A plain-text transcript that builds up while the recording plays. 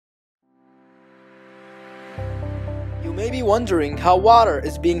You may be wondering how water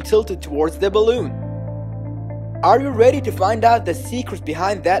is being tilted towards the balloon. Are you ready to find out the secret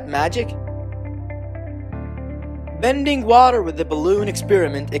behind that magic? Bending water with the balloon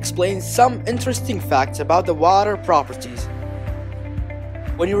experiment explains some interesting facts about the water properties.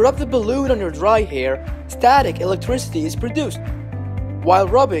 When you rub the balloon on your dry hair, static electricity is produced. While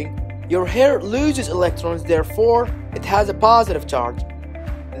rubbing, your hair loses electrons, therefore it has a positive charge.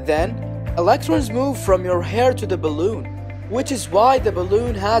 Then, electrons move from your hair to the balloon, which is why the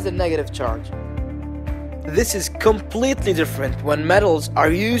balloon has a negative charge. This is completely different when metals are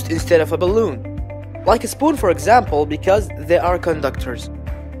used instead of a balloon, like a spoon for example, because they are conductors.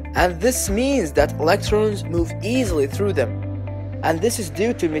 And this means that electrons move easily through them, and this is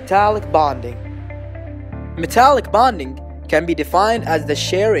due to metallic bonding. Metallic bonding can be defined as the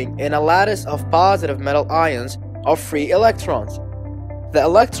sharing in a lattice of positive metal ions of free electrons. The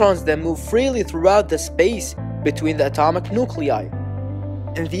electrons then move freely throughout the space between the atomic nuclei.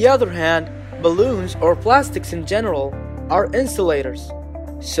 On the other hand, balloons or plastics in general are insulators,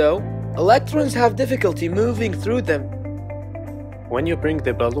 so electrons have difficulty moving through them. When you bring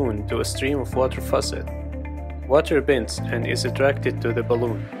the balloon to a stream of water faucet, water bends and is attracted to the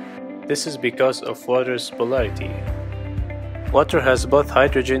balloon. This is because of water's polarity. Water has both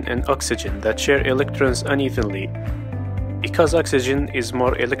hydrogen and oxygen that share electrons unevenly, because oxygen is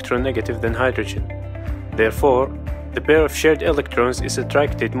more electronegative than hydrogen. Therefore, the pair of shared electrons is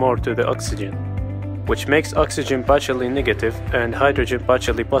attracted more to the oxygen, which makes oxygen partially negative and hydrogen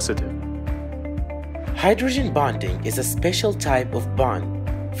partially positive. Hydrogen bonding is a special type of bond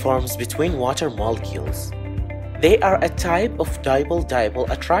formed between water molecules. They are a type of dipole-dipole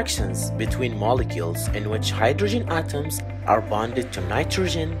attractions between molecules in which hydrogen atoms are bonded to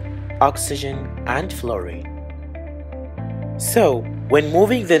nitrogen, oxygen, and fluorine. So, when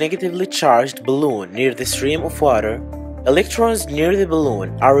moving the negatively charged balloon near the stream of water, electrons near the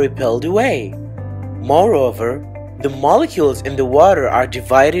balloon are repelled away. Moreover, the molecules in the water are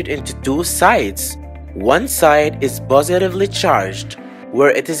divided into two sides. One side is positively charged, where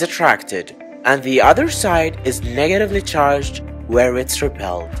it is attracted, and the other side is negatively charged, where it's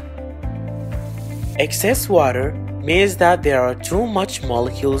repelled. Excess water means that there are too much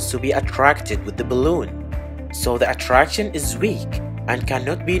molecules to be attracted with the balloon, so the attraction is weak and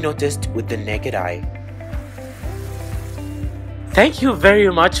cannot be noticed with the naked eye. Thank you very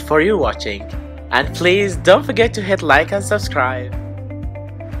much for your watching, and please don't forget to hit like and subscribe.